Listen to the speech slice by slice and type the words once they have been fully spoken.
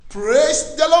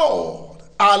Praise the Lord.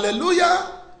 Hallelujah.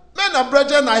 Men and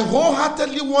brethren, I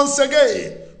wholeheartedly once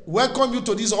again welcome you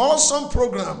to this awesome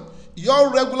program,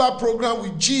 your regular program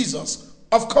with Jesus,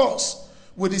 of course,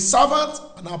 with the servant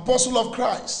and apostle of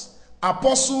Christ,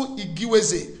 Apostle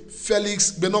Igiweze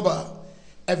Felix Benoba.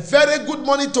 A very good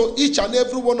morning to each and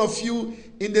every one of you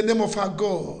in the name of our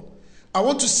God. I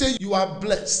want to say you are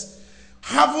blessed.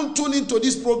 Having tuned into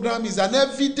this program is an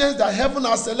evidence that heaven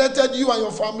has selected you and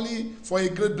your family for a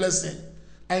great blessing.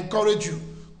 I encourage you,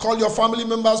 call your family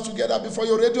members together before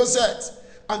your radio set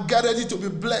and get ready to be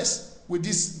blessed with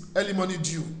this early morning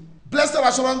dew. Blessed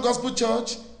Assurance Gospel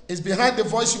Church is behind the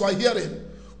voice you are hearing.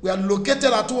 We are located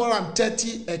at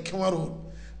 230 Ekenwa Road.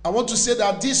 I want to say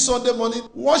that this Sunday morning,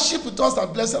 worship with us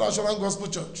at Blessed Assurance Gospel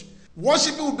Church.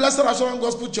 Worshiping with Blessed Assurance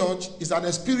Gospel Church is an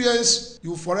experience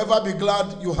you will forever be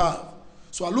glad you have.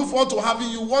 So I look forward to having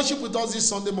you worship with us this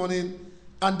Sunday morning,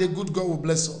 and the good God will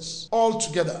bless us. All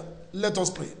together, let us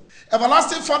pray.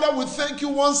 Everlasting Father, we thank you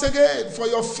once again for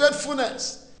your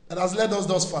faithfulness that has led us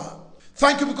thus far.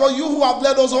 Thank you because you who have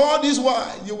led us all this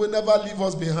while, you will never leave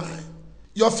us behind.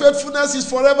 Your faithfulness is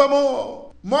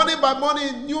forevermore. Morning by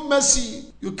morning, new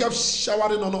mercy you kept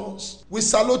showering on us. We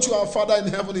salute you, our Father in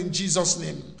heaven, in Jesus'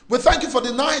 name. We thank you for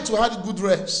the night we had good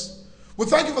rest. We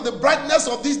thank you for the brightness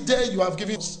of this day you have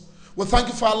given us. We thank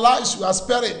you for our lives you are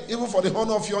sparing, even for the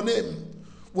honor of your name.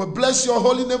 We bless your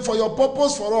holy name for your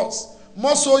purpose for us,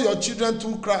 more so your children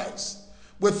through Christ.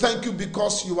 We thank you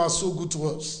because you are so good to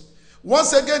us.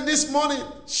 Once again this morning,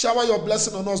 shower your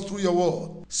blessing on us through your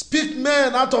word. Speak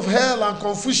men out of hell and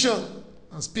confusion,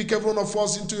 and speak every one of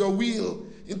us into your will,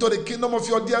 into the kingdom of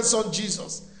your dear Son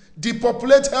Jesus.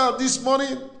 Depopulate hell this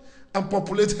morning and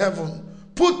populate heaven.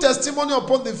 Put testimony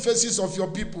upon the faces of your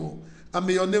people, and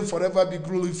may your name forever be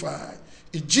glorified.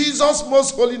 In Jesus'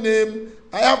 most holy name,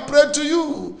 I have prayed to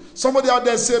you. Somebody out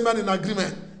there say amen in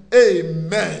agreement.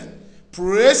 Amen.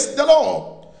 Praise the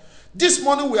Lord. This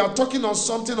morning we are talking on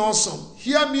something awesome.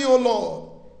 Hear me, O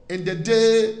Lord, in the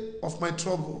day of my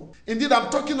trouble. Indeed, I'm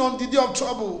talking on the day of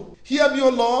trouble. Hear me, O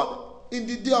Lord, in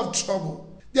the day of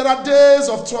trouble. There are days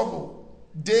of trouble.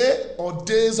 Day or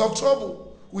days of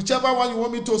trouble. Whichever one you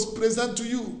want me to present to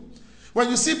you. When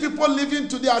you see people living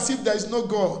today as if there is no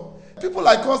God, people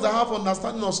like us that have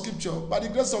understanding of scripture, by the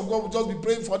grace of God, we'll just be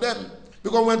praying for them.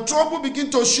 Because when trouble begin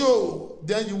to show,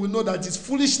 then you will know that it's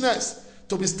foolishness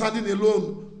to be standing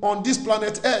alone on this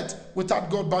planet Earth without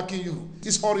God backing you.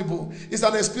 It's horrible. It's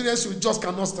an experience you just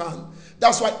cannot stand.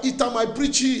 That's why each time I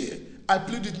preach here, I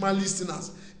plead with my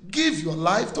listeners, give your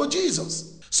life to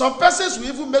Jesus. Some persons will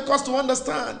even make us to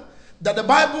understand that the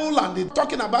Bible and the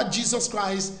talking about Jesus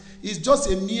Christ is just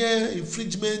a mere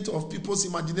infringement of people's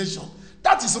imagination.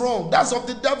 That is wrong. That's of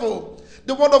the devil.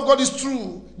 The word of God is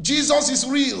true. Jesus is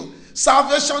real.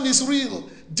 Salvation is real.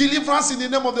 Deliverance in the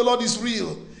name of the Lord is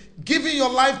real. Giving your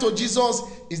life to Jesus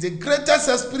is the greatest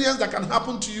experience that can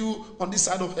happen to you on this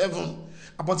side of heaven.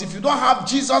 But if you don't have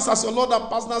Jesus as your Lord and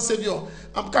personal Savior,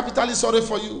 I'm capitally sorry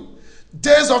for you.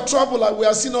 Days of trouble like we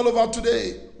are seeing all over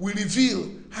today will reveal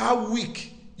how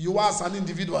weak you are as an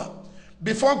individual.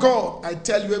 Before God, I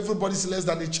tell you, everybody's less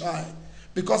than a child.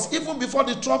 Because even before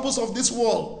the troubles of this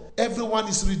world, everyone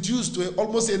is reduced to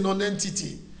almost a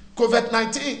non-entity.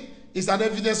 COVID-19 is an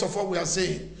evidence of what we are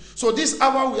saying. So this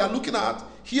hour we are looking at,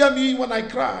 hear me when I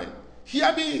cry.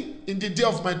 Hear me in the day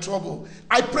of my trouble.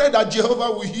 I pray that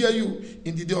Jehovah will hear you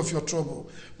in the day of your trouble.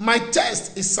 My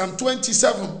text is Psalm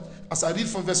 27, as I read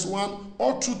from verse 1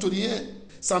 all through to the end.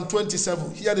 Psalm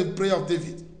 27, hear the prayer of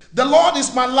David. The Lord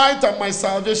is my light and my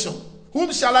salvation.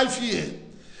 Whom shall I fear?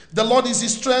 The Lord is the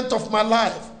strength of my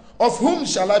life. Of whom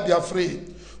shall I be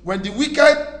afraid? When the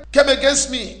wicked came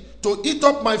against me to eat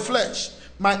up my flesh,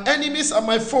 my enemies and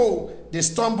my foe, they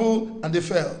stumbled and they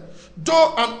fell.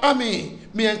 Though an army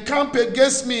may encamp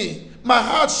against me, my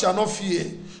heart shall not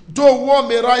fear. Though war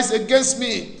may rise against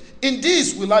me, in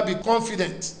this will I be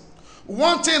confident.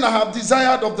 One thing I have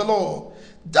desired of the Lord,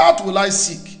 that will I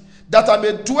seek, that I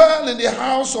may dwell in the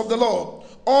house of the Lord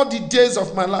all the days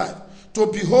of my life, to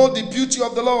behold the beauty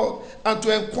of the Lord and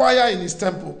to inquire in his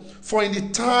temple. For in the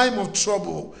time of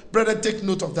trouble, brethren, take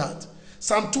note of that.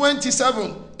 Psalm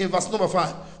 27 in verse number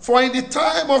 5. For in the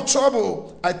time of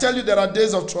trouble, I tell you there are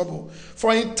days of trouble.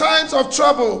 For in times of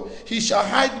trouble, he shall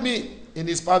hide me in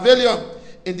his pavilion,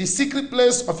 in the secret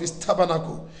place of his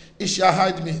tabernacle. He shall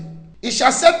hide me. He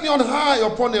shall set me on high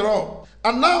upon a rock.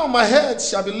 And now my head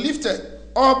shall be lifted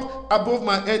up above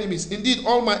my enemies. Indeed,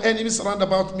 all my enemies round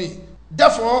about me.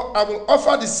 Therefore, I will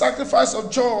offer the sacrifice of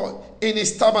joy in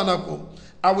his tabernacle.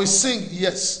 I will sing,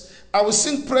 yes, I will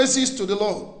sing praises to the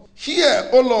Lord. Hear,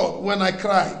 O Lord, when I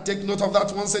cry. Take note of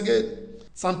that once again.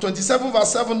 Psalm 27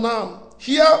 verse 7 now.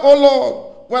 Hear, O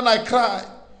Lord, when I cry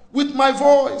with my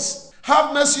voice.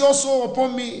 Have mercy also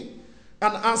upon me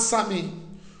and answer me.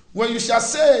 When you shall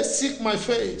say, seek my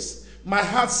face, my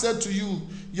heart said to you,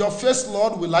 your face,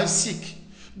 Lord, will I seek.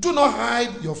 Do not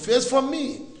hide your face from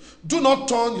me. Do not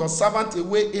turn your servant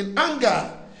away in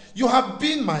anger. You have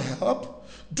been my help.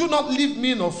 Do not leave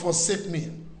me nor forsake me,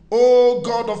 O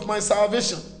God of my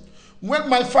salvation. When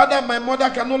my father and my mother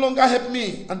can no longer help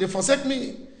me and they forsake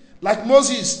me, like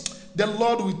Moses, the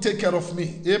Lord will take care of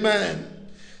me. Amen.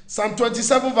 Psalm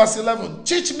 27 verse 11.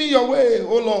 Teach me your way,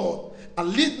 O Lord, and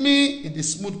lead me in the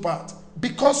smooth path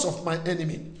because of my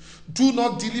enemy. Do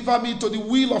not deliver me to the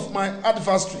will of my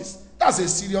adversaries. That's a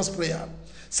serious prayer.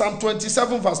 Psalm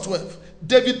 27 verse 12.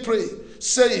 David prayed,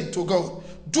 saying to God,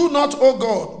 do not, O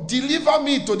God, deliver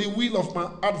me to the will of my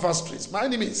adversaries, my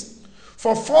enemies.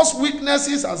 For false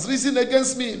witnesses has risen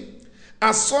against me,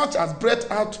 and such as breath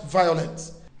out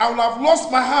violence. I will have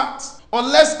lost my heart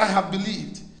unless I have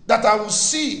believed that I will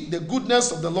see the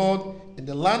goodness of the Lord in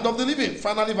the land of the living.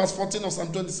 Finally, verse 14 of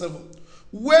Psalm 27.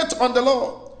 Wait on the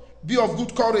Lord. Be of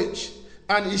good courage,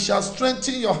 and he shall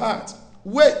strengthen your heart.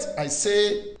 Wait, I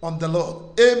say, on the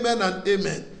Lord. Amen and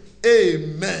amen.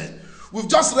 Amen. We've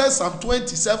just read Psalm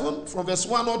 27 from verse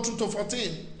 1 all through to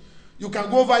 14. You can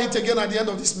go over it again at the end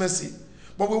of this message.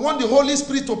 But we want the Holy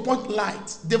Spirit to point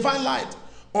light, divine light,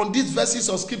 on these verses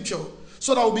of scripture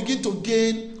so that we begin to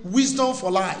gain wisdom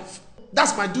for life.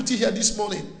 That's my duty here this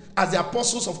morning as the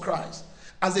apostles of Christ,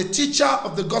 as a teacher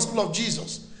of the gospel of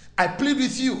Jesus. I plead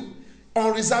with you,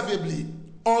 unreservedly,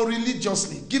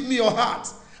 unreligiously, give me your heart.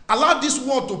 Allow this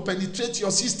word to penetrate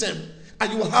your system,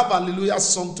 and you will have a hallelujah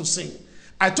song to sing.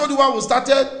 I told you when we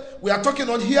started, we are talking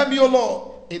on hear me, O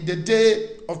Lord, in the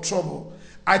day of trouble.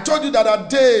 I told you that there are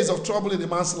days of trouble in a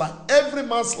man's life, every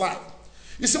man's life.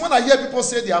 You see, when I hear people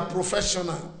say they are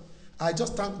professional, I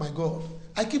just thank my God.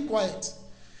 I keep quiet.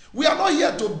 We are not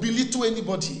here to belittle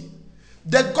anybody.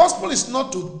 The gospel is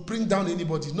not to bring down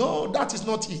anybody. No, that is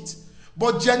not it.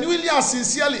 But genuinely and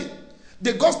sincerely,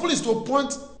 the gospel is to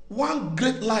point one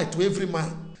great light to every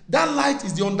man. That light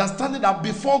is the understanding that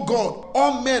before God,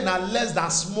 all men are less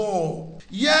than small.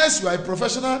 Yes, you are a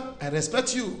professional, I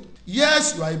respect you.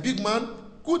 Yes, you are a big man,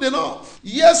 good enough.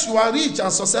 Yes, you are rich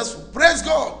and successful, praise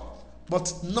God,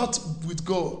 but not with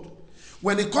God.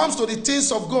 When it comes to the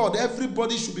things of God,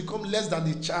 everybody should become less than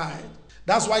a child.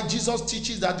 That's why Jesus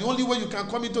teaches that the only way you can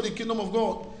come into the kingdom of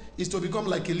God is to become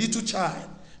like a little child.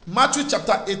 Matthew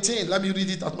chapter 18, let me read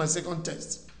it at my second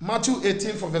text. Matthew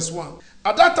 18 from verse 1.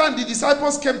 At that time the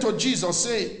disciples came to Jesus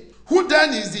saying, who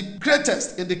then is the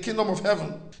greatest in the kingdom of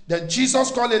heaven? Then Jesus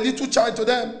called a little child to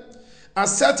them and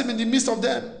set him in the midst of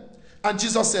them. And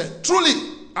Jesus said, truly,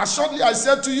 assuredly I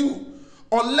said to you,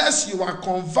 unless you are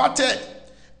converted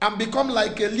and become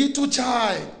like a little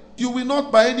child, you will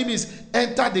not by any means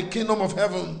enter the kingdom of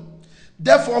heaven.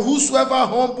 Therefore, whosoever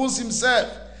humbles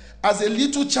himself as a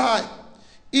little child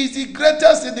is the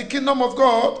greatest in the kingdom of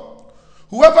God.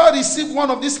 Whoever receives one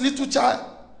of this little child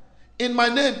in my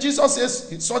name, Jesus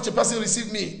says, such a person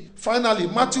receive me. Finally,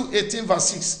 Matthew 18 verse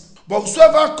 6. But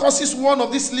whosoever causes one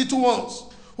of these little ones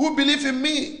who believe in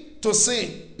me to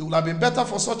sin, it would have been better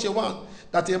for such a one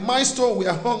that a milestone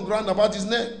were hung round about his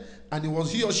neck, and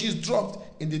he or she is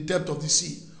dropped in the depth of the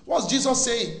sea. What's Jesus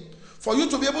saying? For you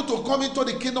to be able to come into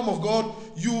the kingdom of God,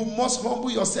 you must humble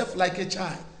yourself like a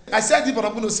child. I said it, but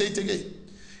I'm going to say it again.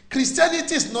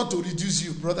 Christianity is not to reduce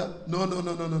you, brother. No.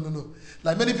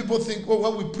 Like many people think, oh,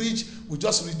 when we preach, we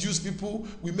just reduce people.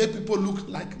 We make people look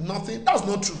like nothing. That's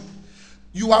not true.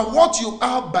 You are what you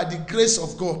are by the grace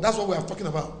of God. That's what we are talking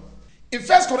about. In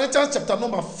 1 Corinthians chapter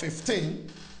number 15,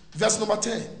 verse number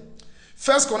 10.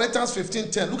 1 Corinthians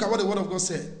 15:10. Look at what the word of God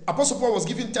said. Apostle Paul was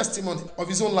giving testimony of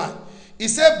his own life. He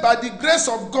said, by the grace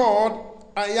of God,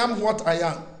 I am what I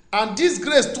am. And this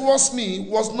grace towards me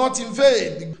was not in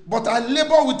vain, but I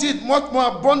labor with it much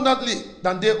more abundantly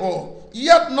than they all.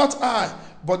 Yet not I,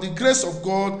 but the grace of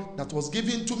God that was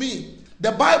given to me.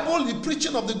 The Bible, the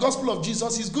preaching of the gospel of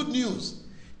Jesus is good news.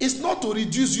 It's not to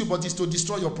reduce you, but it's to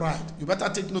destroy your pride. You better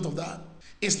take note of that.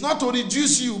 It's not to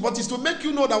reduce you, but it's to make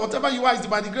you know that whatever you are is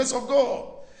by the grace of God.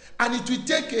 And it will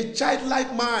take a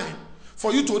childlike mind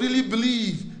for you to really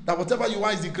believe that whatever you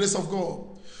are is the grace of God.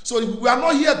 So we are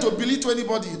not here to belittle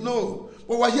anybody, no.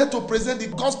 But we are here to present the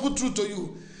gospel truth to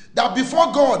you. That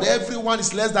before God, everyone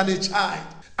is less than a child.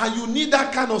 And you need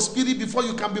that kind of spirit before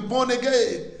you can be born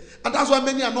again. And that's why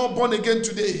many are not born again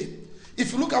today.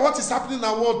 If you look at what is happening in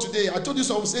our world today, I told you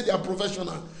some will say they are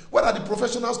professional. Where are the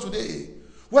professionals today?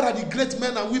 Where are the great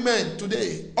men and women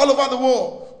today? All over the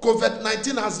world,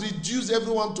 COVID-19 has reduced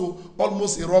everyone to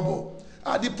almost a rubble.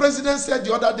 The president said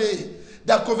the other day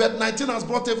that COVID-19 has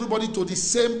brought everybody to the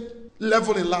same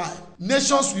level in life.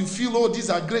 Nations will feel, oh, these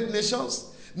are great nations.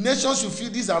 Nations you feel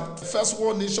these are first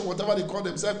world nations, whatever they call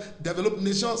themselves, developed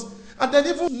nations. And then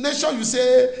even nations you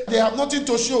say they have nothing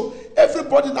to show.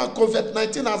 Everybody now,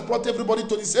 COVID-19 has brought everybody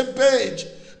to the same page.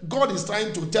 God is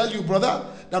trying to tell you, brother,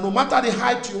 that no matter the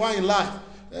height you are in life,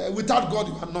 without God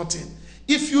you are nothing.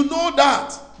 If you know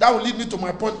that, that will lead me to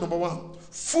my point number 1.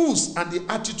 Fools and the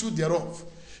attitude thereof.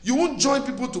 You won't join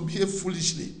people to behave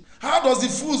foolishly. How does the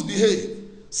fools behave?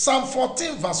 Psalm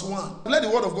 14 verse 1. Let the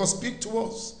word of God speak to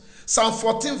us. Psalm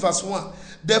 14 verse 1.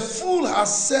 The fool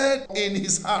has said in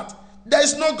his heart, there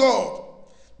is no God.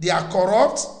 They are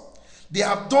corrupt. They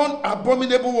have done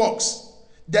abominable works.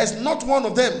 There is not one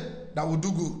of them that will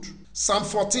do good. Psalm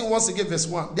 14 once again verse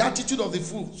 1. The attitude of the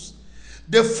fools.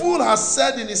 The fool has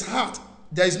said in his heart,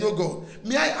 there is no God.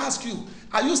 May I ask you,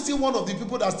 are you still one of the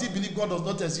people that still believe God does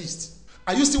not exist?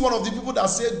 Are you still one of the people that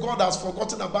say God has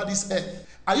forgotten about this earth?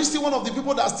 Are you still one of the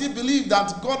people that still believe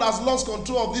that God has lost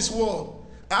control of this world?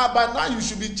 By now you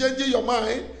should be changing your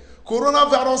mind.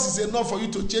 Coronavirus is enough for you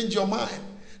to change your mind.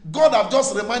 God have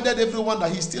just reminded everyone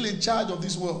that he's still in charge of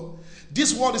this world.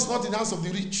 This world is not in the hands of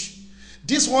the rich.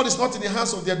 This world is not in the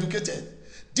hands of the educated.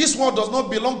 This world does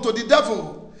not belong to the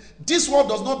devil. This world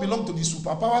does not belong to the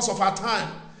superpowers of our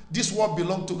time. This world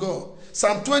belongs to God.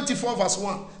 Psalm 24 verse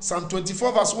 1. Psalm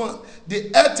 24 verse 1.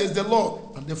 The earth is the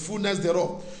Lord and the fullness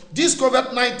thereof. This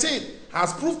COVID-19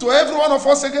 has proved to every one of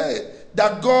us again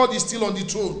that God is still on the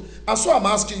throne. And so I'm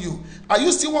asking you, are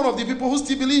you still one of the people who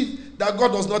still believe that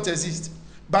God does not exist?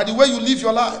 By the way you live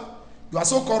your life, you are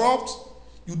so corrupt,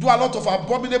 you do a lot of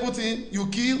abominable things, you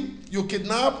kill, you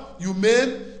kidnap, you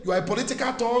maim, you are a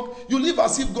political thug, you live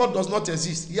as if God does not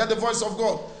exist. Hear the voice of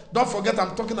God. Don't forget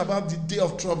I'm talking about the day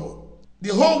of trouble.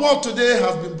 The whole world today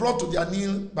has been brought to their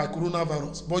knee by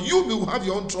coronavirus. But you will have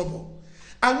your own trouble.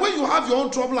 And when you have your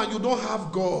own trouble and you don't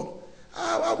have God,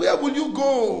 where will you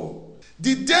go?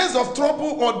 The days of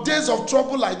trouble or days of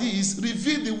trouble like this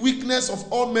reveal the weakness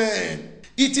of all men.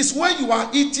 It is when you are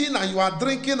eating and you are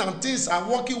drinking and things are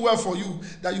working well for you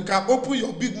that you can open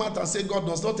your big mouth and say God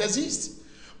does not exist.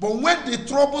 But when the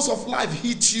troubles of life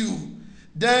hit you,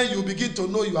 then you begin to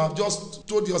know you have just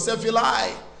told yourself a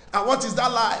lie. And what is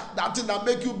that lie? That thing that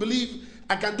make you believe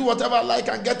I can do whatever I like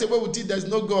and get away with it. There is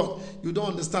no God. You don't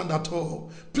understand at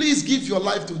all. Please give your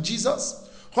life to Jesus.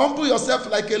 Humble yourself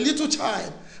like a little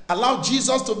child. Allow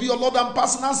Jesus to be your Lord and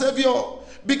personal Savior.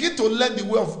 Begin to learn the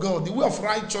way of God, the way of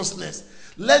righteousness.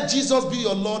 Let Jesus be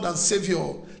your Lord and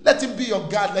Savior. Let him be your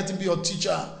God. Let him be your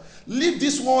teacher. Live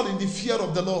this world in the fear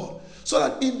of the Lord. So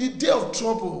that in the day of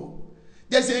trouble,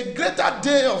 there's a greater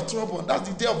day of trouble. And that's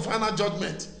the day of final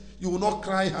judgment. You will not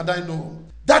cry had I known.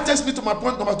 That takes me to my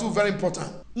point number 2, very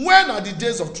important. When are the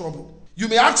days of trouble? You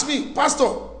may ask me, Pastor,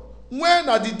 when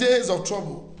are the days of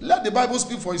trouble? Let the Bible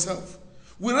speak for itself.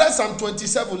 We read Psalm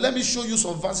 27. Let me show you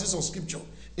some verses of scripture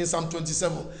in Psalm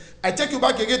 27. I take you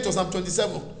back again to Psalm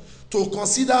 27 to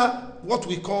consider what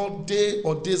we call day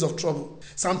or days of trouble.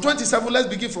 Psalm 27, let's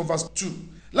begin from verse 2.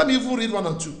 Let me even read 1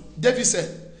 and 2. David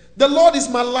said, the Lord is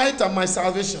my light and my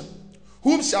salvation.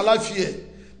 Whom shall I fear?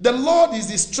 The Lord is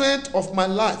the strength of my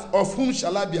life. Of whom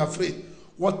shall I be afraid?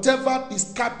 Whatever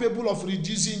is capable of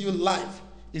reducing your life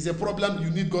is a problem. You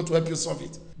need God to help you solve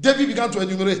it. David began to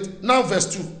enumerate. Now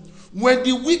verse 2. When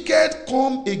the wicked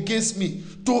come against me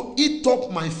to eat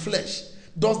up my flesh.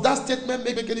 Does that statement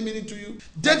make any meaning to you?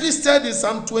 David said in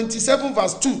Psalm 27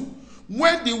 verse 2.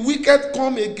 When the wicked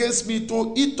come against me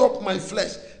to eat up my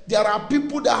flesh. There are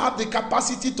people that have the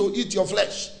capacity to eat your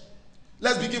flesh.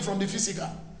 Let's begin from the physical.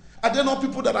 Are there not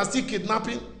people that are still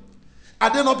kidnapping? Are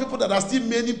there not people that are still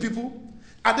maiming people?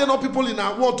 Are there not people in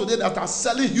our world today that are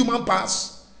selling human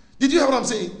parts? Did you hear what I'm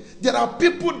saying? There are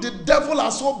people, the devil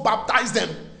has so baptized them.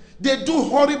 They do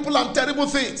horrible and terrible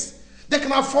things. They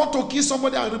can afford to kill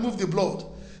somebody and remove the blood,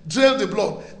 drain the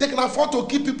blood. They can afford to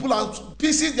kill people and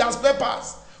pieces their spare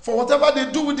parts for whatever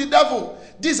they do with the devil.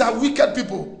 These are wicked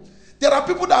people. There are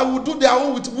people that will do their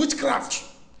own with witchcraft.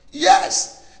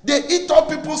 Yes, they eat up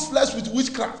people's flesh with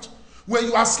witchcraft. When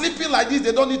you are sleeping like this,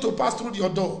 they don't need to pass through your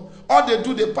door. All they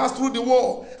do, they pass through the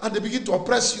wall and they begin to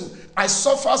oppress you. I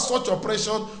suffered such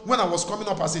oppression when I was coming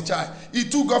up as a child.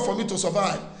 It took God for me to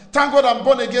survive. Thank God I'm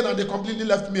born again and they completely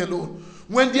left me alone.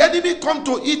 When the enemy come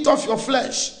to eat off your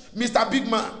flesh, Mr. Big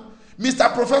Man,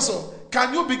 Mr. Professor,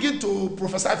 can you begin to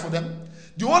prophesy for them?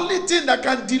 The only thing that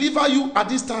can deliver you at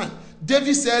this time,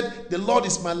 David said, the Lord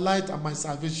is my light and my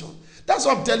salvation. That's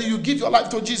what I'm telling you. Give your life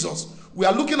to Jesus. We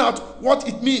are looking at what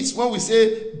it means when we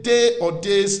say day or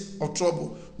days of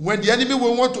trouble. When the enemy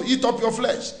will want to eat up your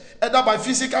flesh. either by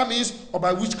physical means or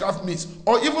by witchcraft means,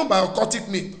 or even by occultic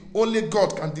means. Only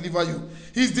God can deliver you.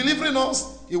 He's delivering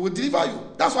us, he will deliver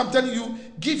you. That's why I'm telling you,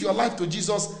 give your life to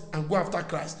Jesus and go after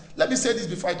Christ. Let me say this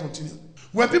before I continue.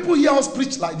 When people hear us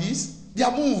preach like this, they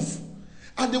are moved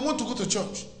and they want to go to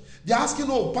church. They're asking,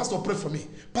 oh, pastor, pray for me.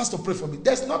 Pastor, pray for me.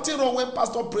 There's nothing wrong when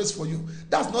pastor prays for you.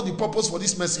 That's not the purpose for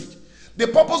this message. The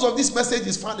purpose of this message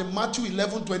is found in Matthew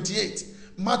 11:28.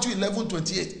 Matthew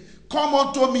 11:28. Come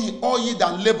unto me, all ye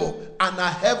that labor and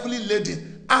are heavily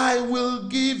laden, I will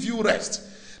give you rest.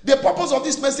 The purpose of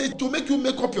this message is to make you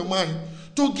make up your mind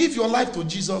to give your life to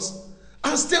Jesus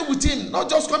and stay with him, not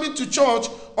just coming to church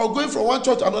or going from one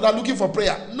church to another looking for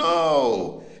prayer.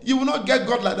 No, you will not get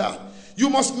God like that. You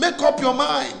must make up your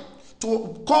mind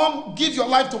to come give your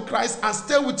life to Christ and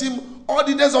stay with him all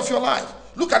the days of your life.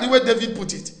 Look at the way David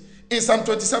put it. In Psalm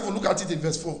 27, look at it in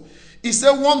verse 4. He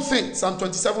said one thing, Psalm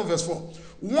 27 verse 4.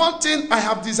 One thing I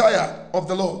have desired of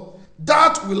the Lord,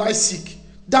 that will I seek,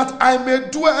 that I may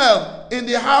dwell in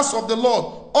the house of the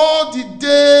Lord all the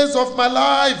days of my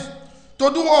life.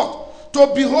 To do what?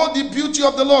 To behold the beauty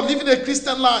of the Lord, living a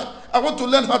Christian life. I want to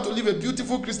learn how to live a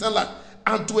beautiful Christian life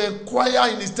and to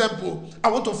inquire in his temple.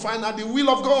 I want to find out the will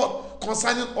of God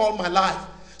concerning all my life.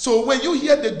 So when you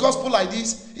hear the gospel like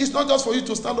this, it's not just for you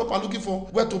to stand up and looking for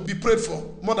where to be prayed for.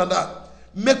 More than that,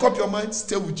 make up your mind,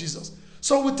 stay with Jesus.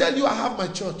 So we tell you, I have my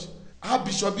church. Our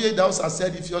Bishop Daus has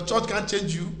said, if your church can't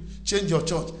change you, change your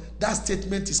church. That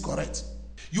statement is correct.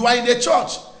 You are in a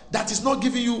church that is not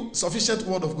giving you sufficient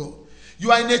word of God.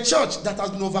 You are in a church that has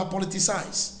been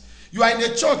over-politicized. You are in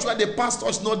a church where the pastor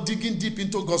is not digging deep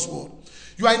into God's word.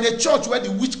 You are in a church where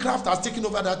the witchcraft has taken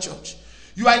over that church.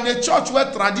 You are in a church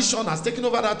where tradition has taken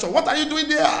over that church. What are you doing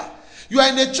there? You are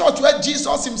in a church where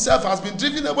Jesus himself has been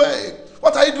driven away.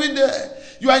 What are you doing there?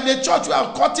 You are in a church where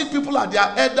occultic people and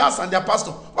their elders and their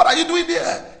pastor. What are you doing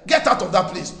there? Get out of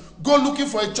that place. Go looking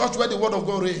for a church where the word of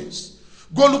God reigns.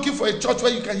 Go looking for a church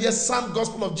where you can hear sound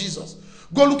gospel of Jesus.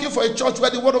 Go looking for a church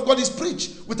where the word of God is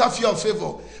preached without fear or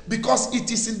favor. Because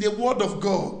it is in the word of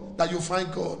God that you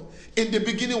find God. In the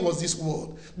beginning was this word.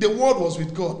 The word was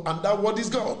with God, and that word is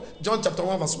God. John chapter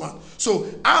 1 verse 1. So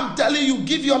I'm telling you,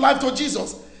 give your life to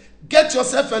Jesus. Get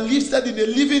yourself enlisted in a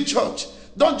living church.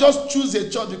 Don't just choose a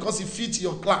church because it fits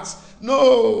your class.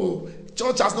 No,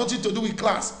 church has nothing to do with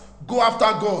class. Go after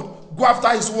God. Go after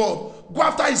his word. Go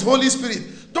after his Holy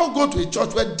Spirit. Don't go to a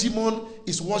church where demon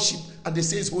is worshipped and they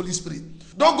say it's Holy Spirit.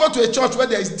 Don't go to a church where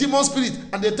there is demon spirit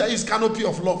and they tell you it's canopy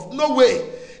of love. No way.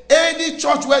 Any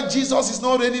church where Jesus is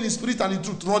not reigning in spirit and in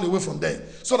truth, run away from there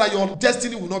so that your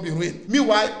destiny will not be ruined.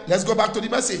 Meanwhile, let's go back to the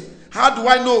message. How do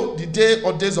I know the day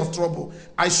or days of trouble?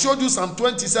 I showed you Psalm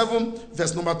 27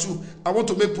 verse number 2. I want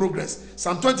to make progress.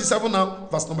 Psalm 27 now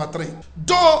verse number 3.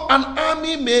 Though an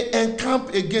army may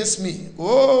encamp against me.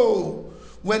 Oh,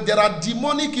 when there are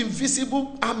demonic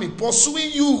invisible army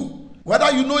pursuing you,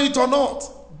 whether you know it or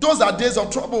not, those are days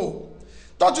of trouble.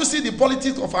 Don't you see the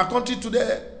politics of our country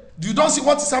today? You don't see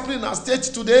what is happening in our state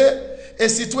today? A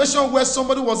situation where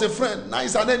somebody was a friend, now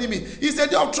he's an enemy. It's a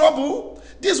day of trouble.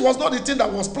 This was not the thing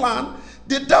that was planned.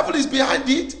 The devil is behind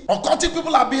it. Occultic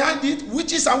people are behind it.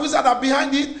 Witches and wizards are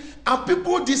behind it. And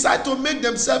people decide to make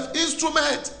themselves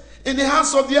instruments in the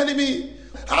hands of the enemy.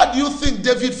 How do you think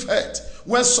David felt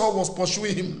when Saul was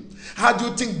pursuing him? How do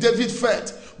you think David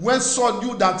felt when Saul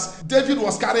knew that David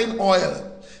was carrying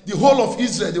oil? The whole of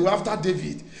Israel, they were after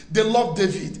David. They loved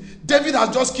David. David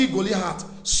had just killed Goliath.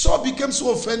 Saul became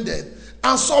so offended.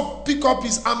 And Saul picked up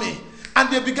his army. And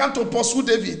they began to pursue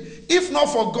David. If not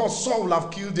for God, Saul would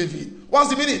have killed David. What's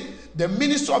the meaning? The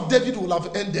ministry of David will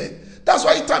have ended. That's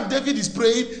why each time David is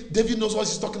praying, David knows what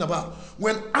he's talking about.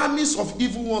 When armies of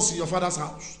evil ones in your father's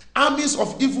house, armies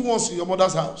of evil ones in your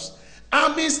mother's house,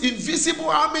 armies, invisible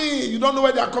army, you don't know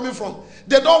where they are coming from.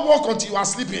 They don't work until you are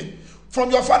sleeping. From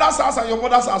your father's house and your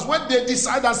mother's house, when they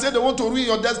decide and say they want to ruin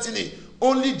your destiny,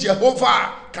 only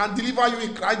Jehovah can deliver you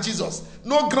in Christ Jesus.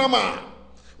 No grammar.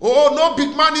 Oh, no big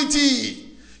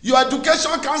humanity. Your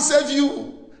education can't save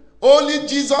you. Only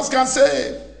Jesus can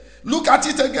save. Look at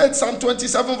it again, Psalm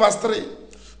 27 verse 3.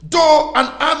 Though an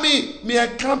army may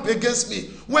encamp against me,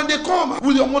 when they come,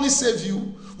 will your money save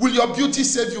you? Will your beauty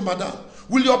save you, madam?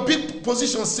 Will your big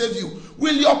position save you?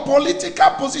 Will your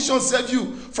political position save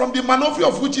you from the maneuver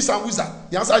of witches and wizards?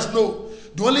 The answer is no.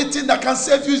 The only thing that can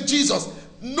save you is Jesus.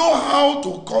 Know how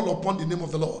to call upon the name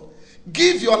of the Lord.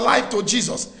 Give your life to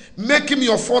Jesus. Make him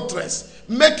your fortress.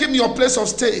 Make him your place of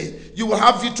stay. You will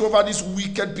have victory over these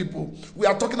wicked people. We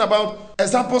are talking about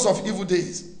examples of evil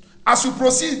days. As we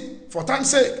proceed, for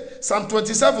time's sake, Psalm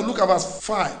 27, look at verse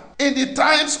 5. In the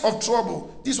times of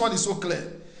trouble, this one is so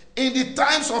clear. In the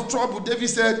times of trouble, David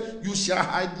said, you shall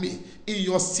hide me in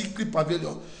your secret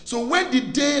pavilion. So when the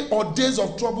day or days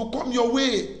of trouble come your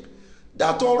way,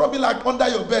 that Oromila under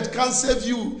your bed can't save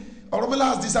you.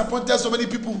 Oromila has disappointed so many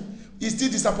people. He's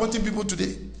still disappointing people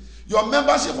today. Your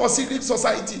membership for secret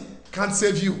society can't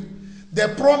save you.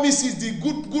 The promises, the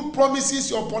good promises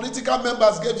your political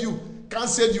members gave you can't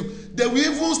save you. They will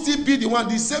even still be the one,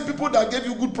 the same people that gave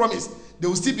you good promise, they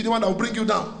will still be the one that will bring you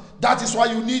down. That is why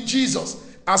you need Jesus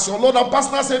as your Lord and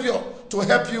personal Savior to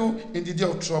help you in the day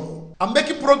of trouble. I'm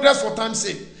making progress for time's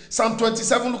sake. Psalm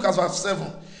 27, look at verse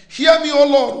 7. Hear me, O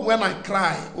Lord, when I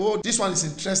cry. Oh, this one is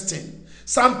interesting.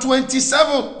 Psalm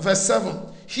 27, verse 7.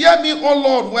 Hear me, O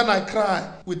Lord, when I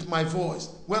cry with my voice.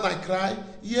 When I cry,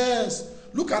 yes.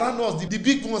 Look around us. The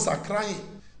big ones are crying.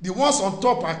 The ones on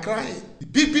top are crying. The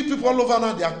big people all over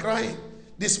now, they are crying.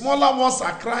 The smaller ones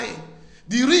are crying.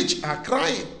 The rich are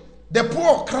crying. The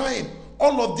poor are crying.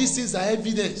 All of these things are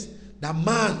evidence that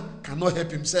man cannot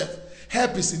help himself.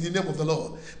 Help is in the name of the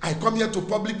Lord. I come here to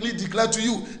publicly declare to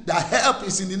you that help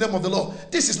is in the name of the Lord.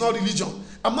 This is not religion.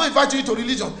 I'm not inviting you to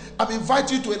religion. I'm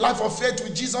inviting you to a life of faith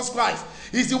with Jesus Christ.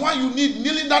 He's the one you need,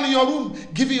 kneeling down in your room,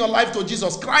 giving your life to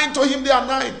Jesus, crying to him day and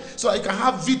night, so that you can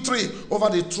have victory over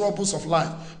the troubles of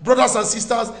life. Brothers and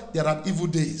sisters, there are evil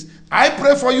days. I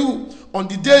pray for you on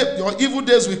the day your evil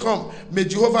days will come. May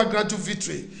Jehovah grant you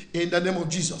victory in the name of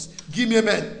Jesus. Give me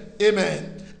amen.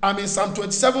 Amen. I'm in Psalm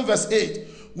 27 verse 8.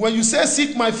 When you say,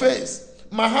 seek my face,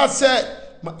 my heart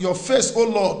said, your face, O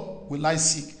Lord, will I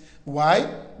seek. Why?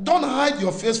 Don't hide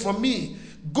your face from me.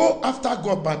 Go after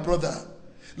God, my brother.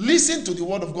 Listen to the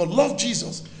word of God. Love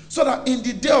Jesus, so that in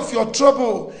the day of your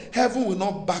trouble, heaven will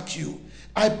not back you.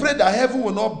 I pray that heaven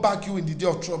will not back you in the day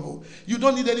of trouble. You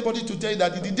don't need anybody to tell you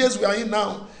that in the days we are in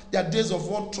now, there are days of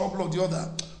one trouble or the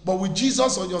other. But with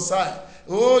Jesus on your side,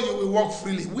 oh, you will walk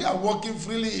freely. We are walking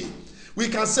freely. We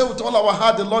can say with all our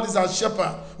heart, the Lord is our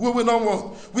shepherd. We will not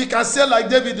want. We can say like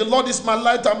David, the Lord is my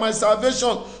light and my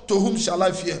salvation. To whom shall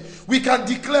I fear? We can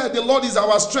declare the Lord is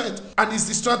our strength and is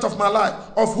the strength of my life.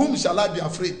 Of whom shall I be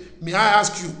afraid? May I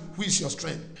ask you, who is your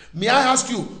strength? May I ask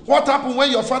you, what happened when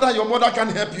your father and your mother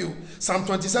can't help you? Psalm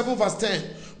 27 verse 10.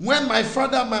 When my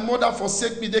father and my mother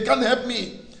forsake me, they can't help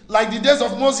me. Like the days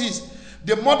of Moses.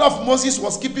 The mother of Moses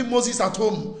was keeping Moses at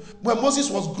home. When Moses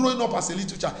was growing up as a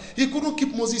little child, he couldn't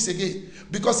keep Moses again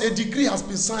because a decree has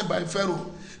been signed by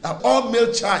Pharaoh that all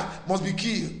male child must be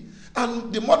killed.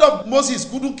 And the mother of Moses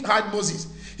couldn't hide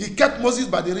Moses. He kept Moses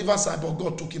by the riverside, but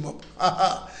God took him up.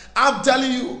 I'm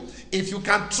telling you, if you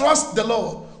can trust the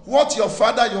Lord, what your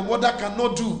father, your mother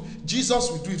cannot do, Jesus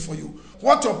will do it for you.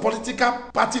 What your political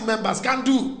party members can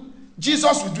do,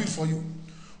 Jesus will do it for you.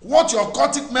 What your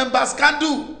cultic members can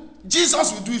do,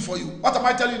 Jesus will do it for you. What am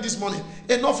I telling you this morning?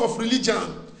 Enough of religion.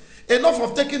 Enough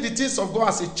of taking the things of God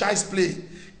as a child's play.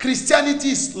 Christianity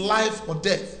is life or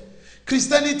death.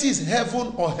 Christianity is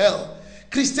heaven or hell.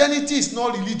 Christianity is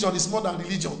not religion, it's more than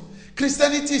religion.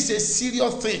 Christianity is a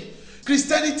serious thing.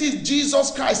 Christianity is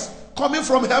Jesus Christ coming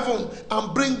from heaven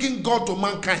and bringing God to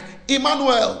mankind.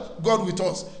 Emmanuel, God with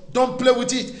us. Don't play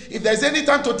with it. If there's any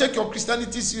time to take your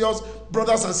Christianity serious,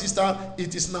 brothers and sisters,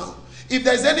 it is now. If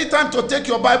there's any time to take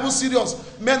your Bible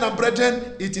serious, men and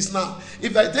brethren, it is now.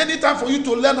 If there's any time for you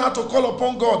to learn how to call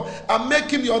upon God and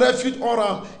make him your refuge all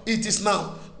around, it is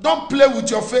now. Don't play with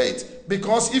your faith,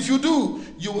 because if you do,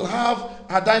 you will have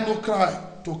a dino cry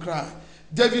to cry.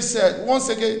 David said, once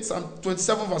again, Psalm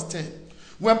 27 verse 10,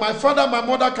 when my father and my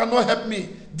mother cannot help me,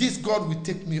 this God will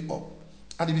take me up.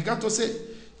 And he began to say,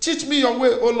 teach me your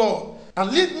way, O Lord,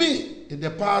 and lead me in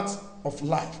the path of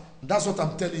life. And that's what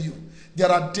I'm telling you. There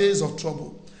are days of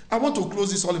trouble. I want to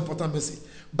close this all-important message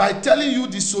by telling you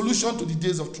the solution to the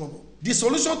days of trouble. The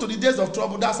solution to the days of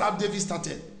trouble, that's how David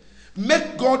started.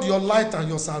 Make God your light and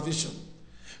your salvation.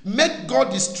 Make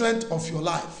God the strength of your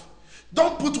life.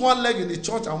 Don't put one leg in the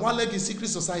church and one leg in secret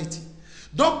society.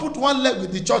 Don't put one leg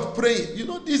with the church praying. You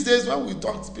know, these days when we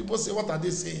talk, people say, what are they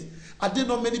saying? I didn't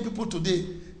know many people today,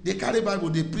 they carry Bible,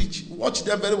 they preach. Watch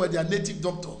them very well, they are native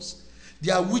doctors.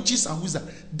 They are witches and wizards.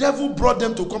 Devil brought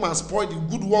them to come and spoil the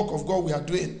good work of God we are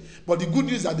doing. But the good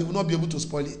news is that they will not be able to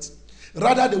spoil it.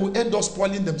 Rather, they will end up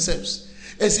spoiling themselves.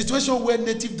 A situation where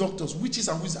native doctors, witches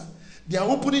and wizards, they are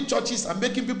opening churches and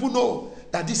making people know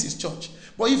that this is church.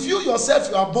 But if you yourself,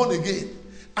 you are born again,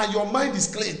 and your mind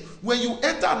is clean, when you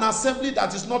enter an assembly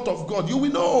that is not of God, you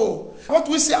will know. What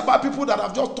we say about people that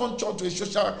have just turned church to a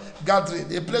social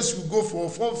gathering, a place you go for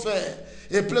fun fair,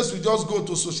 a place we just go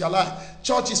to socialize.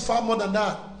 Church is far more than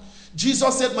that.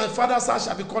 Jesus said, my father's house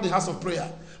shall be called the house of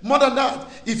prayer. More than that,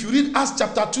 if you read Acts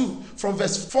chapter 2, from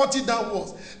verse 40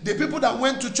 downwards, the people that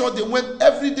went to church, they went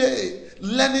every day.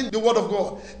 learning the word of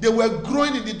God. They were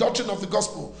growing in the doctrine of the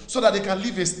gospel so that they can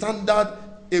live a standard,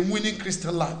 a winning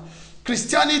Christian life.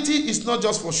 Christianity is not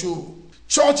just for show.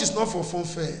 Church is not for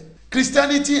fanfare.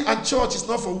 Christianity and church is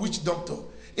not for witch doctor.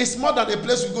 It's more than a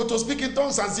place we go to speak in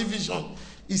tongues and see vision.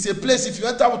 It's a place, if you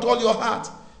enter with all your heart,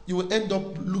 you will end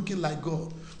up looking like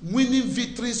God, winning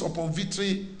victories upon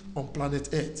victory on planet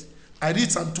Earth. I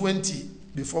read Psalm 20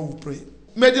 before we pray.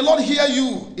 May the Lord hear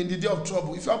you in the day of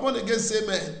trouble. If you are born again, say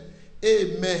amen.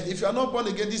 Amen. If you are not born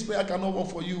again, this prayer cannot work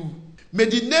for you. May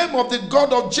the name of the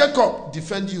God of Jacob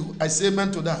defend you. I say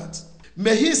amen to that.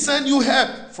 May he send you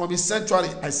help from his sanctuary.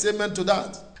 I say amen to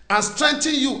that. And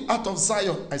strengthen you out of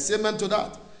Zion. I say amen to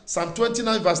that. Psalm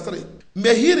 29 verse 3.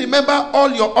 May he remember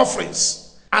all your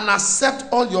offerings and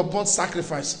accept all your burnt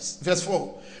sacrifices. Verse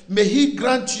 4. May he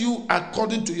grant you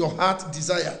according to your heart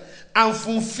desire and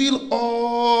fulfill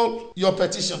all your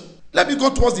petition. Let me go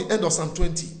towards the end of Psalm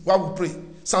 20 while we pray.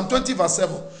 Psalm 20 verse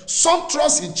 7. Some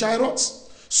trust in chariots,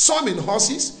 some in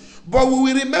horses, but we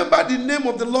will remember the name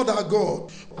of the Lord our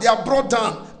God. They are brought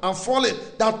down and fallen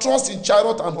that trust in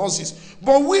chariot and horses.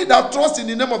 But we that trust in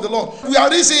the name of the Lord, we are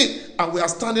risen and we are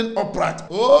standing upright.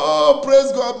 Oh,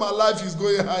 praise God, my life is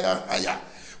going higher, higher.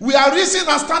 We are risen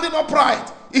and standing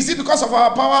upright. Is it because of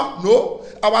our power? No.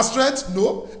 Our strength?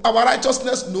 No. Our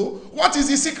righteousness? No. What is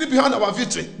the secret behind our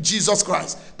victory? Jesus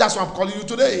Christ. That's why I'm calling you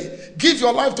today. Give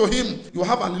your life to him. You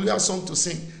have a hallelujah song to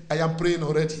sing. I am praying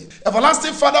already.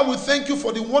 Everlasting Father, we thank you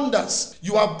for the wonders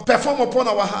you have performed upon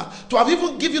our heart. To have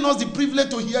even given us the privilege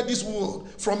to hear this word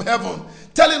from heaven,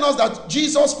 telling us that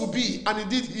Jesus could be, and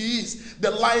indeed he is,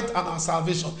 the light and our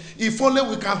salvation. If only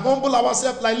we can humble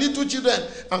ourselves like little children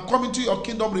and come into your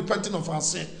kingdom repenting of our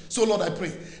sin. So Lord, I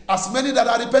pray, as many that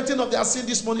are repenting of their sin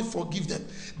this morning, forgive them.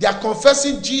 They are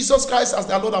confessing Jesus Christ as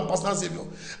their Lord and personal Savior.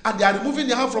 And they are removing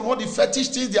their hand from all the fetish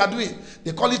things they are doing.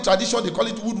 They call it tradition, they call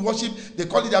it wood worship, they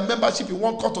call it their membership in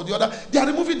one court or the other. They are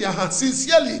removing their hands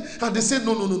sincerely. And they say,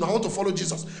 no, I want to follow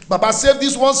Jesus. Baba, save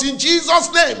these ones in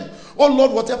Jesus' name. Oh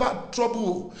Lord, whatever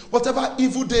trouble, whatever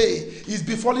evil day is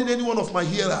befalling any one of my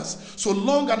hearers, so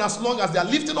long and as long as they are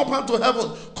lifting up hand to heaven,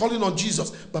 calling on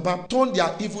Jesus, Baba, turn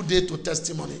their evil day to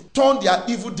testimony. Turn their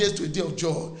evil days to a day of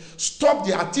joy. Stop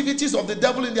the activities of the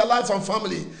devil in their lives and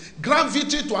family. Grant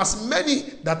victory to as many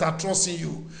that are trusting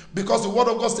you. Because the word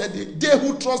of God said, they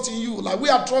who trust in you, like we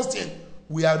are trusting,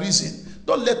 we are risen.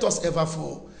 Don't let us ever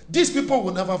fall. These people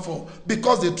will never fall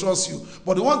because they trust you.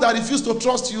 But the ones that refuse to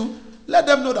trust you, let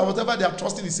them know that whatever they are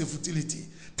trusting is a futility.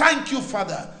 Thank you,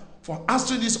 Father, for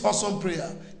answering this awesome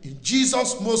prayer. In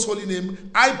Jesus' most holy name,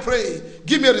 I pray.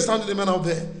 Give me a resounding amen out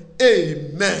there.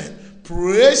 Amen.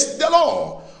 Praise the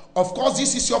Lord. Of course,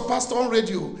 this is your pastor on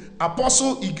radio,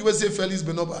 Apostle Igweze Felix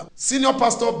Benoba, Senior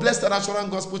Pastor, Blessed and Assurance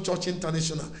Gospel Church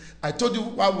International. I told you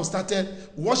while we started,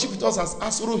 worship with us as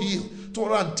Asoro Hill,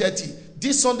 230,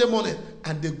 this Sunday morning,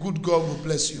 and the good God will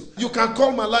bless you. You can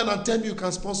call my line and tell me you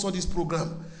can sponsor this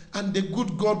program, and the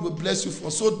good God will bless you for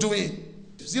so doing.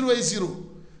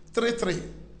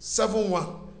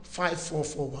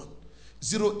 080-3371-5441.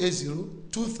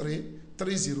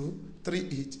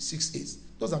 080-2330-3868.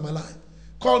 Those are my line.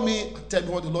 Call me and tell me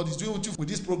what the Lord is doing with you with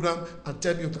this program, and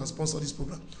tell me you can sponsor this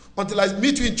program. Until I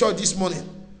meet you in church this morning,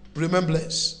 remain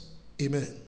blessed. Amen.